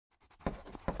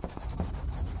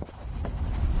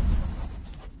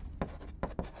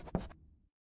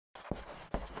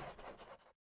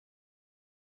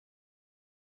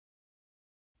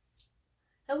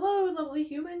Hello lovely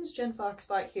humans, Jen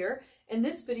Foxbot here. In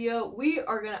this video we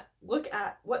are going to look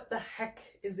at what the heck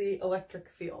is the electric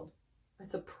field.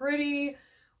 It's a pretty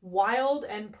wild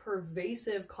and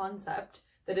pervasive concept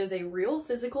that is a real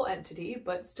physical entity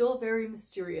but still very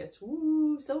mysterious.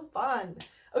 Woo, so fun!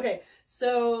 Okay,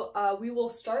 so we will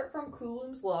start from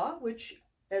Coulomb's law, which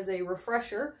as a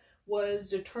refresher was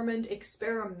determined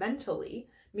experimentally,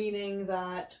 meaning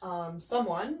that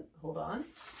someone, hold on,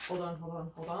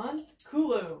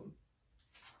 Coulomb.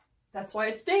 That's why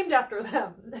it's named after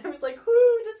them. I was like,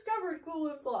 who discovered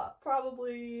Coulomb's law?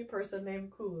 Probably a person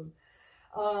named Coulomb.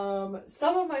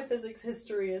 Some of my physics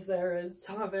history is there and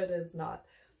some of it is not.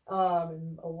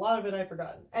 And a lot of it I've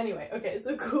forgotten. Anyway, okay,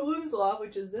 so Coulomb's law,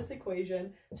 which is this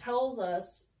equation, tells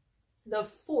us the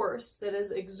force that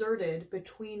is exerted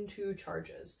between two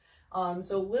charges.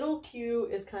 So little q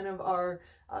is kind of our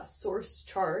source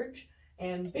charge,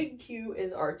 and big Q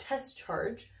is our test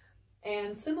charge.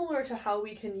 And similar to how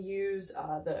we can use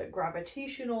the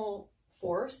gravitational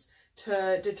force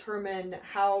to determine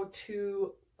how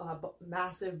two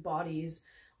massive bodies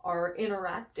are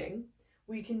interacting,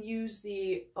 we can use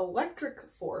the electric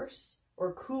force,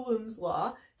 or Coulomb's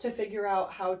law, to figure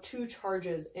out how two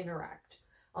charges interact.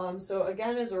 So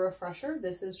again, as a refresher,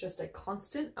 this is just a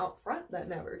constant out front that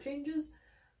never changes.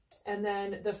 And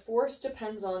then the force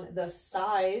depends on the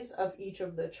size of each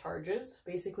of the charges,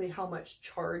 basically how much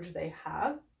charge they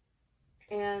have,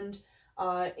 and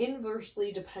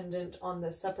inversely dependent on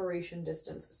the separation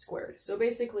distance squared. So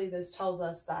basically this tells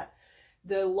us that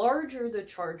the larger the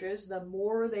charges, the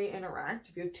more they interact.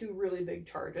 If you have two really big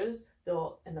charges,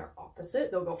 and they're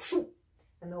opposite, they'll go shoo,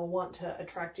 and they'll want to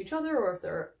attract each other,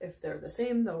 or if they're the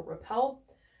same, they'll repel.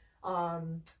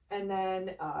 And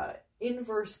then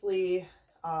inversely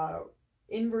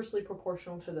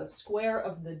proportional to the square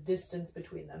of the distance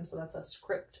between them. So that's a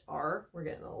script R. We're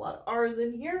getting a lot of R's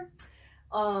in here.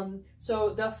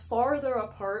 So the farther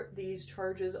apart these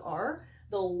charges are,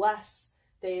 the less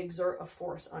they exert a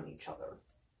force on each other.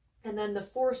 And then the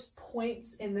force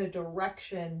points in the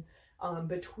direction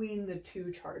between the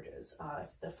two charges.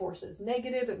 If the force is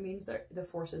negative, it means that the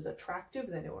force is attractive,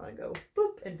 then you want to go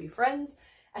boop and be friends.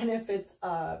 And if it's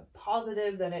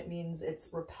positive, then it means it's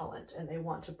repellent and they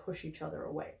want to push each other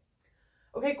away.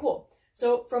 Okay, cool.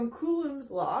 So from Coulomb's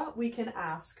law, we can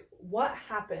ask what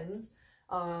happens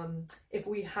if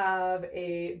we have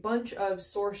a bunch of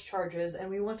source charges and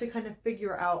we want to kind of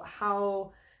figure out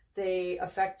how they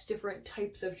affect different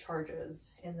types of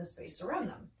charges in the space around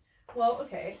them. Well,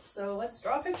 okay, so let's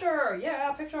draw a picture.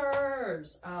 Yeah,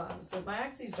 pictures. So my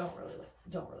axes don't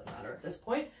really matter at this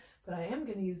point, but I am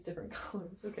going to use different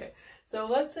colors. Okay, so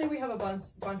let's say we have a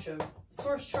bunch of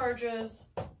source charges,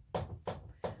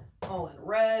 all in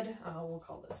red. We'll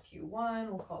call this Q1.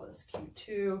 We'll call this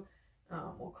Q2.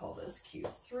 We'll call this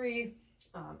Q3,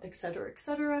 etc.,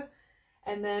 etc.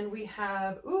 And then we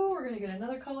have, ooh, we're going to get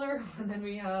another color. And then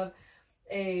we have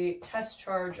a test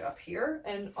charge up here.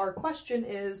 And our question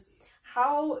is,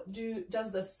 how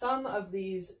does the sum of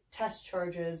these test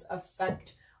charges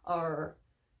affect our,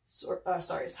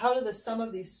 how do the sum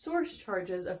of these source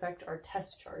charges affect our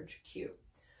test charge Q?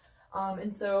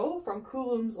 And so from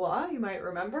Coulomb's law, you might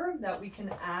remember that we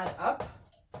can add up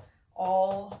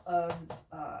all of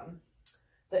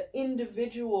the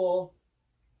individual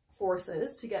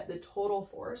forces to get the total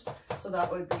force. So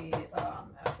that would be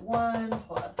F1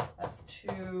 plus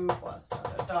F2 plus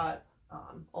dot, dot, dot,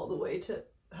 all the way to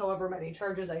however many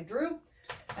charges I drew.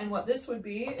 And what this would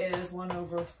be is 1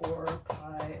 over 4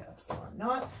 pi epsilon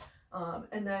naught.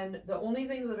 And then the only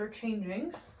things that are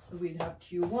changing, so we'd have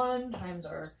Q1 times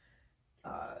our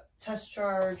test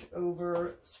charge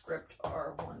over script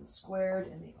R1 squared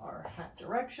in the R hat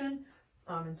direction.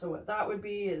 And so what that would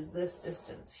be is this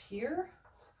distance here.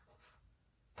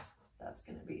 That's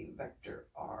going to be vector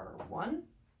R1.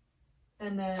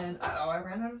 And then, oh, I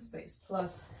ran out of space,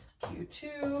 plus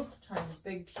Q2 times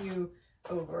big Q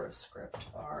over script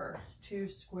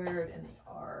R2 squared in the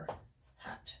R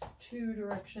hat 2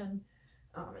 direction.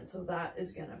 And so that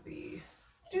is going to be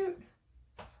doot,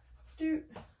 doot,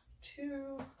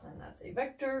 2, and that's a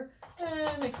vector,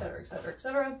 and etc., etc.,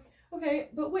 etc. Okay,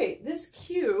 but wait, this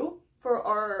Q for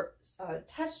our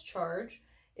test charge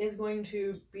is going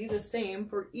to be the same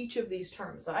for each of these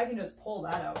terms. So I can just pull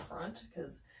that out front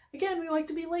because, again, we like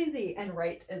to be lazy and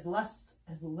write as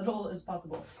little as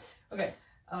possible. Okay,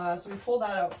 so we pull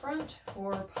that out front,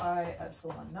 4 pi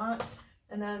epsilon naught.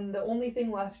 And then the only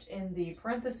thing left in the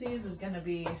parentheses is going to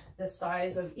be the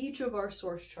size of each of our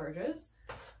source charges.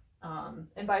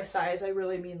 And by size, I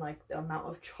really mean like the amount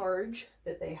of charge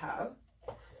that they have.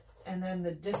 and then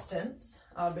the distance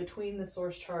between the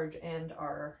source charge and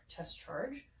our test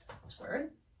charge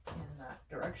squared in that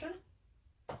direction.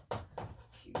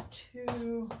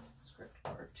 Q2 script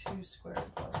R2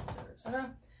 squared plus et cetera, et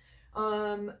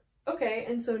cetera. Okay,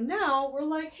 and so now we're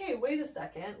like, hey, wait a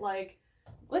second, like,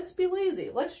 let's be lazy.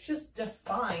 Let's just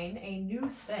define a new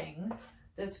thing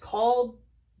that's called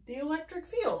the electric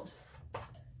field.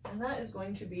 And that is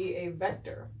going to be a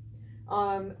vector.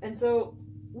 And so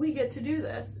we get to do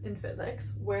this in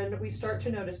physics. When we start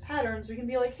to notice patterns, we can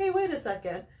be like, hey, wait a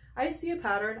second, I see a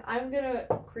pattern, I'm gonna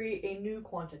create a new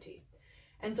quantity.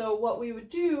 And so what we would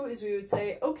do is we would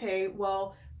say, okay,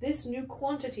 well, this new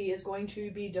quantity is going to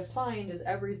be defined as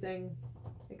everything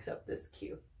except this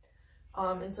Q.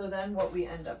 And so then what we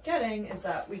end up getting is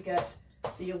that we get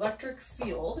the electric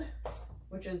field,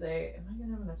 which is a, am I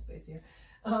gonna have enough space here?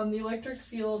 The electric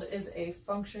field is a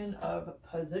function of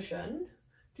position.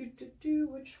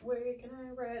 Which way can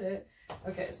I write it?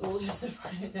 Okay, so we'll just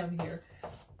define it down here.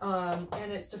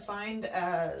 And it's defined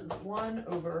as 1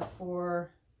 over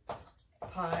 4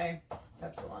 pi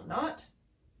epsilon naught.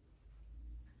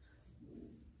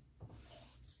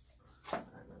 I'm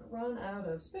gonna run out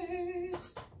of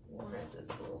space. We'll write this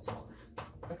a little smaller.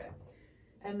 Okay.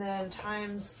 And then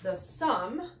times the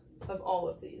sum of all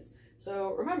of these.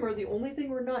 So remember, the only thing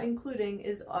we're not including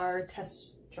is our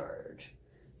test charge.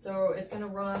 So it's going to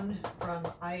run from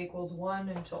I equals 1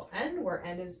 until n, where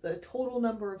n is the total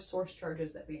number of source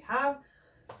charges that we have.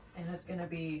 And it's going to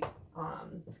be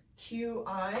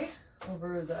qi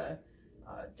over the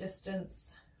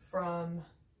distance from,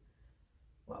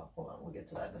 well, hold on, we'll get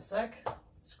to that in a sec.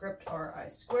 Script ri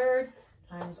squared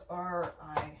times ri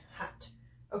hat.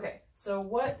 Okay, so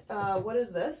what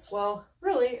is this? Well,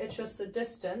 really, it's just the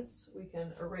distance. We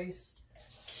can erase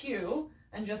q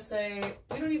and just say,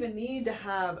 we don't even need to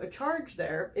have a charge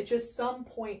there. It's just some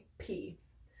point P.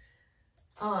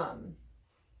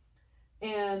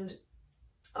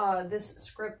 This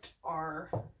script R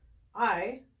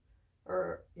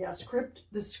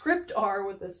the script R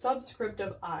with the subscript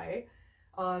of I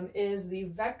is the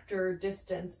vector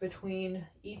distance between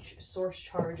each source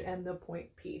charge and the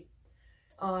point P.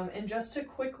 And just to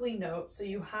quickly note, so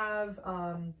you have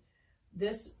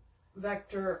this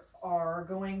vector R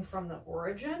going from the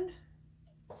origin,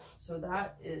 so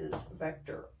that is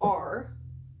vector R,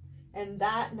 and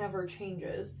that never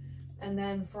changes. And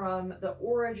then from the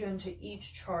origin to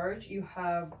each charge, you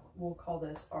have, we'll call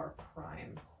this R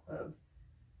prime of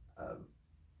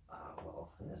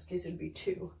well, in this case it'd be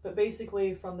 2, but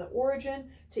basically from the origin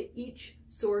to each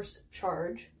source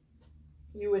charge,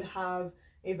 you would have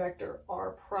a vector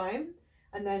R prime.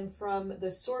 And then from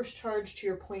the source charge to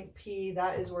your point P,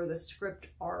 that is where the script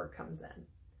R comes in.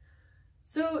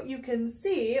 So you can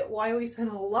see why we spend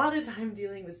a lot of time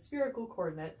dealing with spherical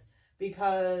coordinates,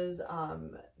 because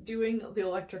doing the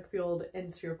electric field in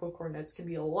spherical coordinates can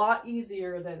be a lot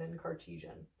easier than in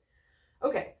Cartesian.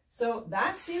 Okay, so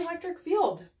that's the electric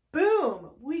field.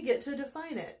 Boom! We get to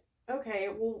define it. Okay,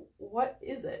 well, what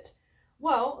is it?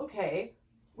 Well, okay,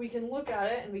 we can look at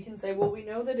it and we can say, well, we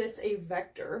know that it's a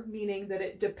vector, meaning that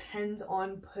it depends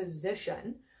on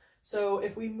position. So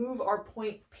if we move our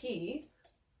point P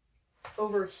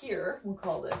over here, we'll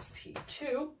call this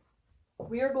P2,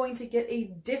 we are going to get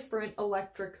a different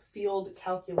electric field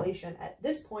calculation at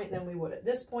this point than we would at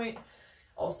this point.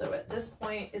 Also at this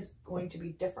point is going to be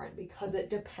different because it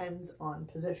depends on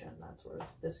position. That's where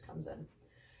this comes in.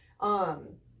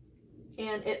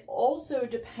 And it also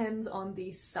depends on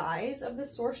the size of the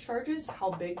source charges,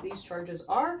 how big these charges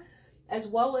are, as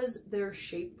well as their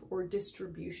shape or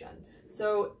distribution.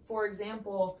 So for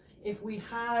example, if we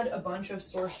had a bunch of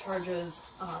source charges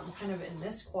kind of in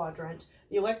this quadrant,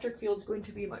 the electric field is going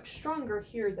to be much stronger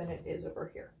here than it is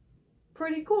over here.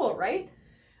 Pretty cool, right?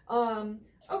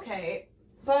 Okay,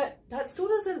 but that still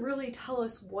doesn't really tell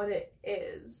us what it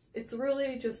is. It's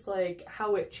really just like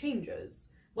how it changes.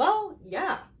 Well,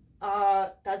 yeah,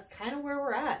 that's kind of where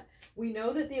we're at. We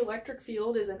know that the electric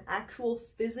field is an actual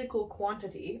physical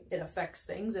quantity. It affects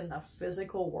things in the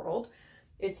physical world.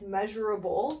 It's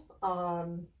measurable.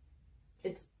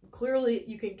 It's clearly,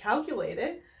 you can calculate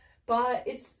it, but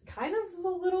it's kind of a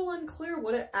little unclear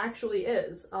what it actually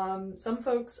is. Some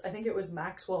folks, I think it was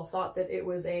Maxwell, thought that it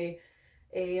was they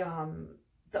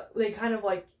kind of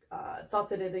like thought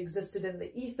that it existed in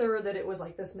the ether, that it was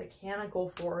like this mechanical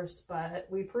force, but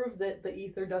we proved that the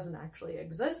ether doesn't actually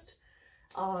exist.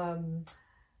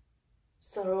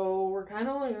 So we're kind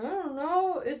of like, I don't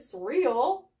know, it's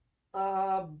real,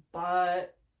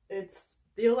 but it's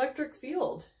the electric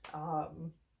field.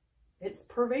 It's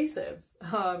pervasive.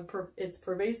 It's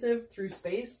pervasive through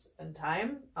space and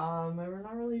time. And we're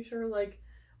not really sure like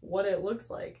what it looks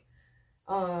like.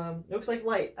 It looks like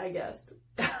light, I guess.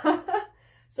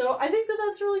 So I think that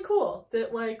that's really cool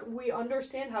that like we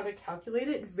understand how to calculate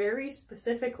it very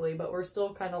specifically, but we're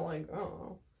still kind of like,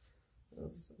 oh,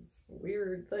 this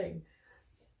weird thing.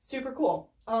 Super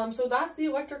cool. So that's the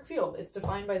electric field. It's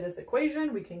defined by this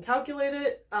equation. We can calculate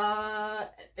it.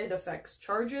 It affects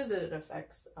charges. It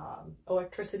affects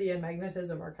electricity and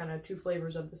magnetism are kind of two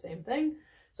flavors of the same thing.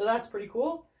 So that's pretty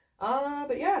cool.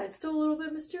 But yeah, it's still a little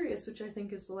bit mysterious, which I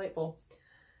think is delightful.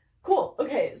 Cool.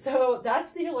 Okay, so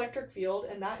that's the electric field,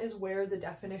 and that is where the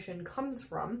definition comes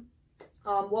from.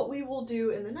 What we will do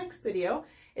in the next video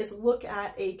is look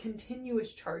at a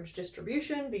continuous charge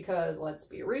distribution, because let's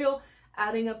be real,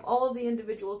 adding up all of the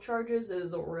individual charges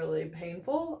is really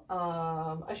painful.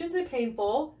 I shouldn't say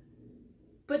painful,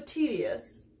 but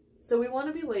tedious. So we want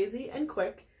to be lazy and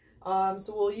quick.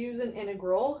 So we'll use an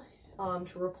integral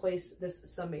to replace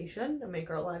this summation to make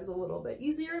our lives a little bit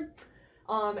easier.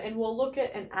 And we'll look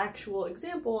at an actual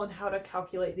example on how to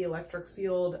calculate the electric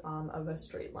field of a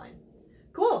straight line.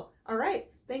 Cool. All right.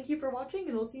 Thank you for watching,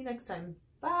 and we'll see you next time.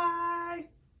 Bye.